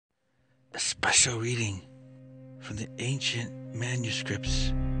a special reading from the ancient manuscripts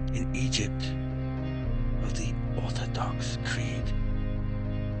in Egypt of the Orthodox Creed,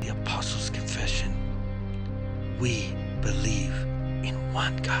 the Apostles' Confession. We believe in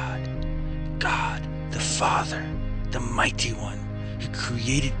one God, God the Father, the Mighty One, who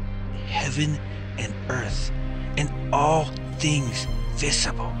created heaven and earth and all things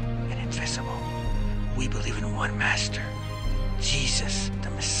visible and invisible. We believe in one Master, Jesus the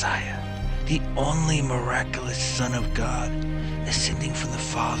Messiah, the only miraculous Son of God, ascending from the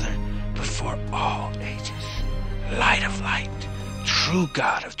Father before all ages, light of light, true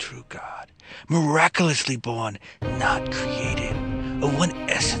God of true God, miraculously born, not created, of one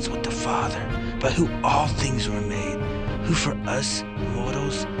essence with the Father, by who all things were made, who for us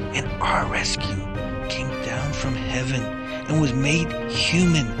mortals and our rescue came down from heaven and was made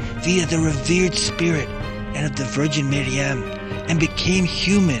human via the revered Spirit and of the Virgin Miriam, and became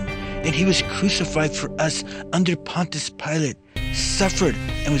human, and he was crucified for us under Pontius Pilate, suffered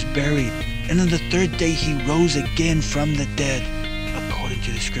and was buried, and on the third day he rose again from the dead, according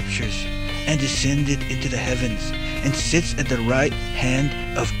to the Scriptures, and descended into the heavens, and sits at the right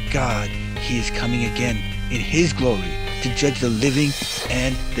hand of God. He is coming again in his glory to judge the living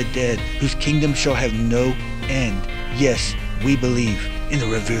and the dead, whose kingdom shall have no end. Yes, we believe in the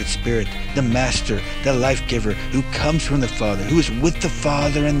revered Spirit, the Master, the life-giver, who comes from the Father, who is with the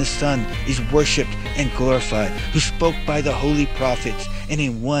Father and the Son, is worshipped and glorified, who spoke by the holy prophets, and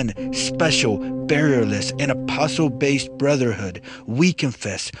in one special, barrierless, and apostle-based brotherhood, we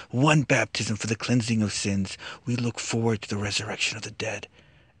confess one baptism for the cleansing of sins. We look forward to the resurrection of the dead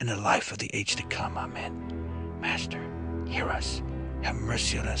and the life of the age to come. Amen. Master, hear us, have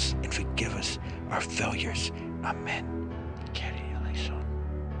mercy on us, and forgive us our failures. Amen. Carry